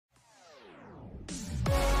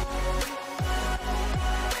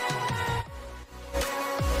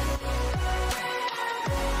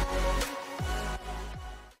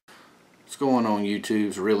going on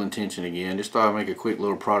YouTube's Real Intention again. Just thought I'd make a quick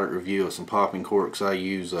little product review of some popping corks I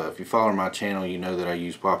use. If you follow my channel, you know that I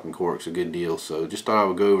use popping corks a good deal. So just thought I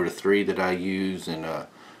would go over the 3 that I use and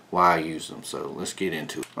why I use them. So let's get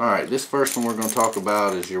into it. Alright, this first one we're going to talk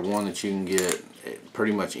about is your one that you can get at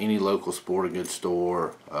pretty much any local sporting goods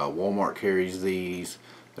store. Walmart carries these.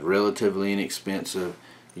 They're relatively inexpensive.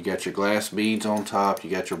 You got your glass beads on top, you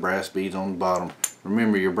got your brass beads on the bottom.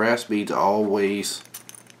 Remember, your brass beads always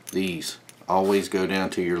go down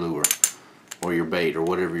to your lure or your bait or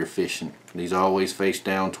whatever you're fishing. These always face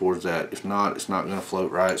down towards that. If not, it's not going to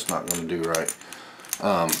float right, it's not going to do right.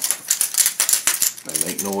 They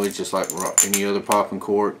make noise just like any other popping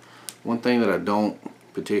cork. One thing that I don't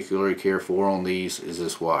particularly care for on these is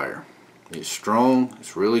this wire. It's strong,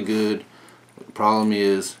 it's really good. The problem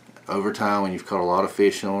is, over time, when you've caught a lot of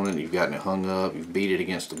fish on it, you've gotten it hung up, you've beat it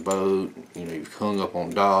against a boat, you've hung up on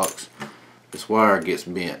docks, this wire gets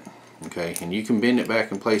bent. Okay, and you can bend it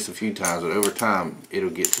back in place a few times, but over time it'll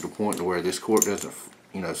get to the point to where this cork doesn't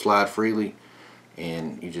slide freely,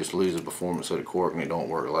 and you just lose the performance of the cork and it don't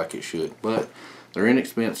work like it should. But they're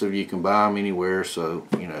inexpensive, you can buy them anywhere, so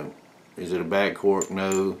is it a bad cork?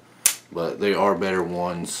 No, but they are better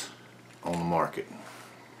ones on the market,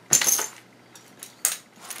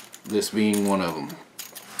 this being one of them.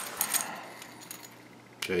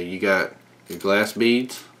 Okay, you got your glass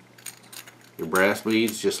beads, your brass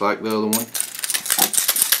beads, just like the other one.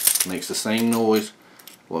 Makes the same noise.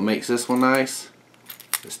 What makes this one nice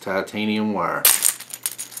is titanium wire.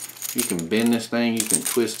 You can bend this thing, you can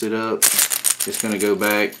twist it up, it's going to go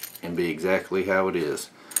back and be exactly how it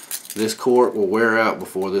is. This cork will wear out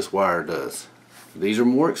before this wire does. These are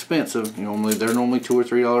more expensive. They're normally $2 or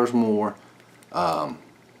 $3 more.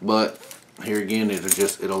 But here again,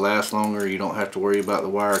 it'll last longer. You don't have to worry about the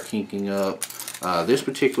wire kinking up. This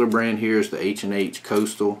particular brand here is the H&H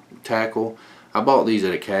Coastal Tackle. I bought these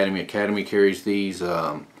at Academy. Academy carries these.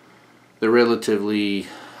 They're relatively,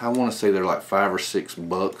 I want to say they're like $5 or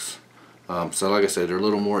 $6. So like I said, they're a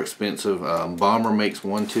little more expensive. Bomber makes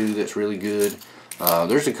one too that's really good.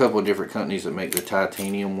 There's a couple of different companies that make the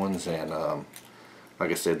titanium ones, and like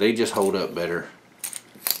I said, they just hold up better.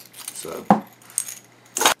 So.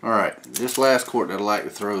 Alright, this last cork that I like to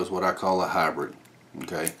throw is what I call a hybrid.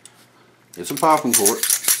 Okay, it's a popping cork.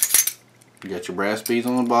 You got your brass beads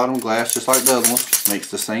on the bottom, glass just like the other one, makes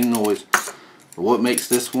the same noise. But what makes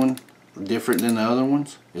this one different than the other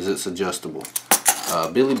ones is it's adjustable.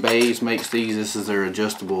 Billy Bays makes these. This is their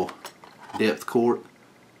adjustable depth cork.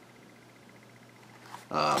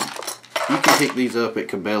 You can pick these up at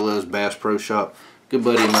Cabela's, Bass Pro Shop. Good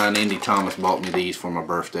buddy of mine, Andy Thomas, bought me these for my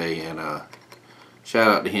birthday, and shout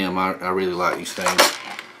out to him. I really like these things.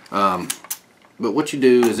 But what you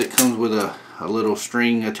do is it comes with a little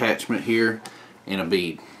string attachment here and a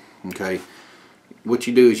bead. Okay, what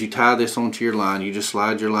you do is you tie this onto your line. You just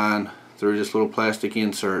slide your line through this little plastic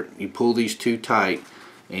insert. You pull these two tight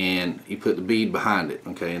and you put the bead behind it.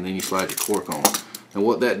 Okay, and then you slide your cork on. And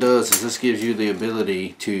what that does is this gives you the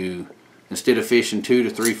ability to, instead of fishing 2 to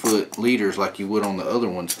 3 foot leaders like you would on the other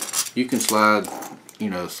ones, you can slide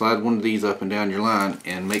one of these up and down your line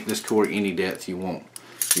and make this cork any depth you want.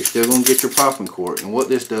 You're still going to get your popping cork. And what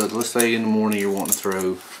this does, let's say in the morning you're wanting to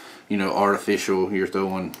throw, artificial, you're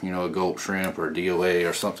throwing, a gulp shrimp or a DOA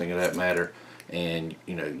or something of that matter, and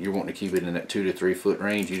you're wanting to keep it in that 2 to 3 foot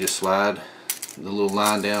range. You just slide the little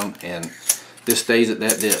line down and this stays at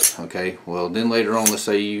that depth. Okay, well then later on, let's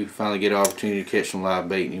say you finally get an opportunity to catch some live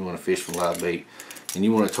bait and you want to fish for live bait and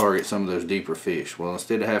you want to target some of those deeper fish. Well,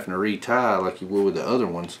 instead of having to retie like you would with the other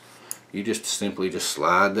ones, you just simply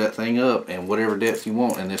slide that thing up and whatever depth you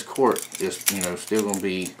want, and this cork is still going to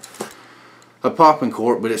be a popping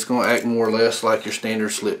cork, but it's going to act more or less like your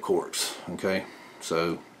standard slip corks. Okay,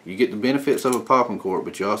 so you get the benefits of a popping cork,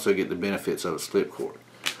 but you also get the benefits of a slip cork.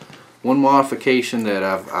 One modification that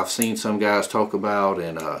I've seen some guys talk about,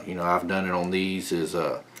 and I've done it on these, is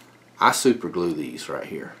I super glue these right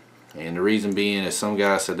here. And the reason being is some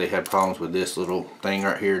guys said they had problems with this little thing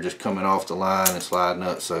right here just coming off the line and sliding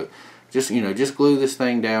up. So just glue this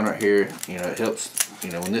thing down right here. It helps.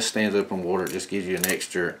 When this stands up in water, it just gives you an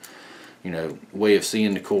extra way of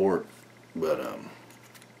seeing the cork. But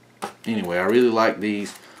anyway, I really like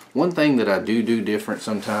these. One thing that I do different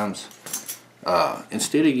sometimes,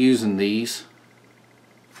 instead of using these,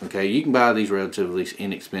 okay, you can buy these relatively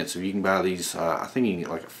inexpensive. You can buy these, I think you can get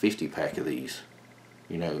like a 50 pack of these,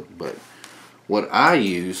 but what I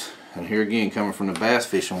use, and here again coming from the bass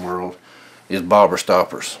fishing world, is bobber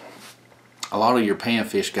stoppers. A lot of your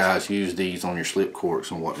panfish guys use these on your slip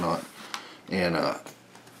corks and whatnot, and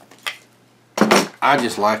I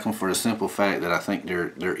just like them for the simple fact that I think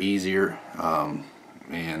they're easier.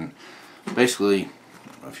 And basically,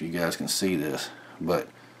 I don't know if you guys can see this, but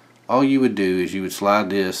all you would do is you would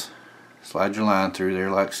slide your line through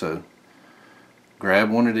there like so.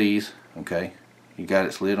 Grab one of these, okay? You got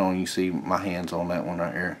it slid on. You see my hands on that one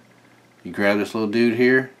right here. You grab this little dude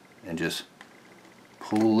here and just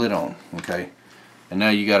pull it on, okay? And now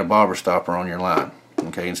you got a bobber stopper on your line,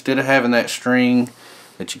 okay? Instead of having that string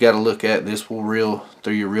that you got to look at, this will reel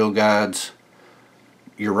through your reel guides,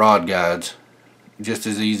 your rod guides, just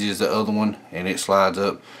as easy as the other one, and it slides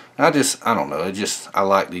up. I don't know, I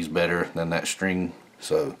like these better than that string.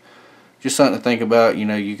 So just something to think about, you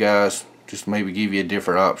know, you guys, just maybe give you a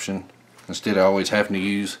different option. Instead of always having to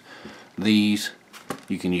use these,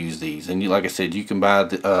 you can use these. And like I said, you can buy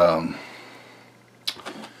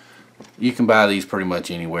these pretty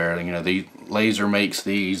much anywhere. You know, the Laser makes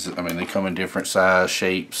these. I mean, they come in different size,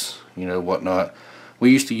 shapes, you know, whatnot.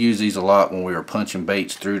 We used to use these a lot when we were punching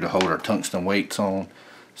baits through to hold our tungsten weights on.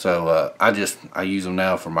 So I use them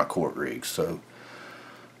now for my cork rigs. So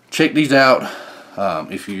check these out.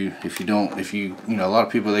 If you know, a lot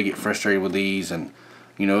of people, they get frustrated with these, and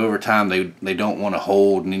you know, over time they don't want to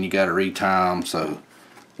hold, and then you got to retime. So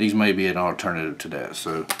these may be an alternative to that.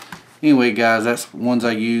 So anyway, guys, that's ones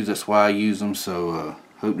I use. That's why I use them. So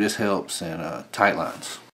hope this helps, and tight lines.